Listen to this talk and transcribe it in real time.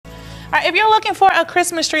All right, if you're looking for a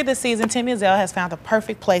Christmas tree this season, Tim Ezell has found the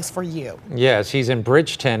perfect place for you. Yes, he's in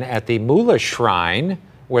Bridgeton at the Moolah Shrine,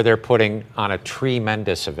 where they're putting on a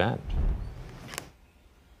tremendous event.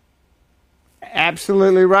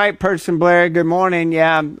 Absolutely right, Person Blair. Good morning.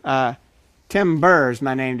 Yeah, Tim Burr is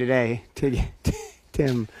my name today.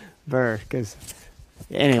 Tim Burr, because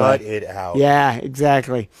anyway. Cut it out. Yeah,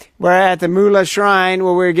 exactly. We're at the Moolah Shrine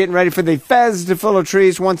where we're getting ready for the Festival of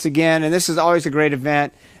Trees once again, and this is always a great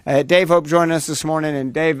event. Dave Hope joined us this morning,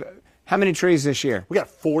 and Dave, how many trees this year? We got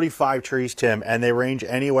 45 trees, Tim, and they range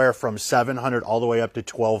anywhere from $700 all the way up to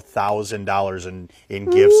 $12,000 in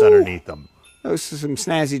gifts underneath them. Those are some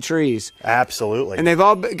snazzy trees. Absolutely. And they've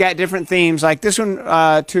all got different themes. Like this one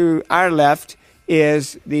to our left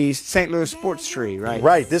is the St. Louis sports tree, right?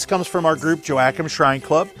 Right. This comes from our group, Joachim Shrine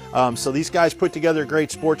Club. So these guys put together a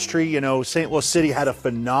great sports tree. You know, St. Louis City had a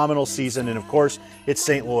phenomenal season, and of course, it's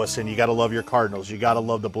St. Louis, and you got to love your Cardinals. You got to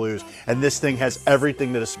love the Blues. And this thing has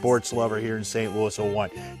everything that a sports lover here in St. Louis will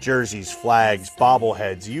want. Jerseys, flags,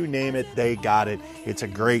 bobbleheads, you name it, they got it. It's a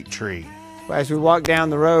great tree. As we walk down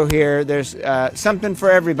the row here, there's something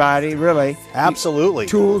for everybody, really. Absolutely.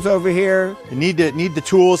 Tools over here. You need the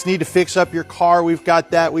tools, need to fix up your car. We've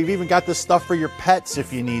got that. We've even got the stuff for your pets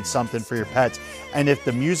if you need something for your pets. And if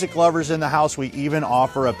the music lover's in the house, we even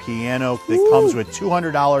offer a piano that comes with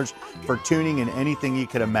 $200 for tuning and anything you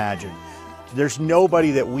could imagine. There's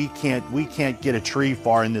nobody that we can't get a tree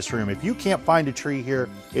for in this room. If you can't find a tree here,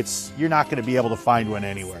 you're not going to be able to find one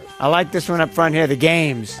anywhere. I like this one up front here, the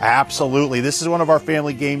games. Absolutely. This is one of our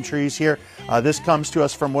family game trees here. This comes to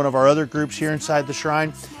us from one of our other groups here inside the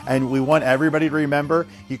shrine, and we want everybody to remember,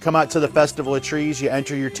 you come out to the Festival of Trees, you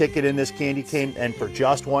enter your ticket in this candy cane, and for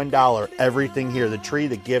just $1, everything here, the tree,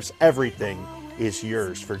 the gifts, everything is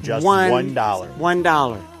yours for just $1.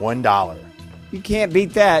 $1. You can't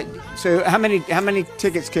beat that. So how many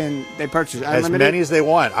tickets can they purchase? Unlimited? As many as they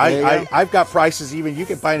want. I've got prices even. You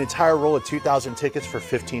can buy an entire roll of 2,000 tickets for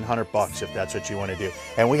 $1,500 if that's what you want to do.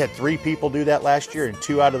 And we had 3 people do that last year, and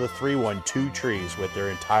 2 out of the 3 won 2 trees with their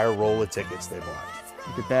entire roll of tickets they bought.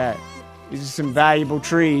 Look at that. These are some valuable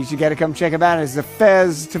trees. You got to come check them out. It's the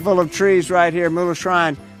Festival of Trees right here, Moolah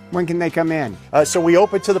Shrine. When can they come in? So we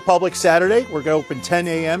open to the public Saturday. We're going to open 10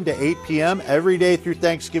 a.m. to 8 p.m. every day through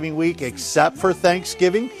Thanksgiving week except for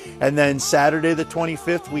Thanksgiving. And then Saturday the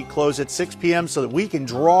 25th, we close at 6 p.m. so that we can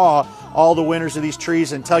draw all the winners of these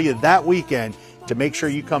trees and tell you that weekend to make sure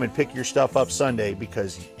you come and pick your stuff up Sunday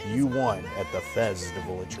because you won at the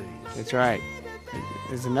Festival of Trees. That's right.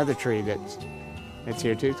 There's another tree that's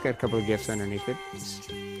here too. It's got a couple of gifts underneath it.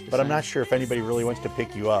 But I'm not sure if anybody really wants to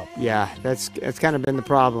pick you up. Yeah, that's kind of been the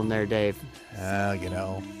problem there, Dave. You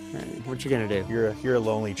know. What you gonna do? You're a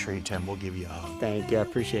lonely tree, Tim. We'll give you a hug. Thank you. I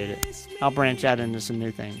appreciate it. I'll branch out into some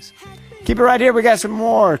new things. Keep it right here. We got some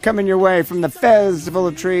more coming your way from the Festival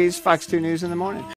of Trees, Fox 2 News in the morning.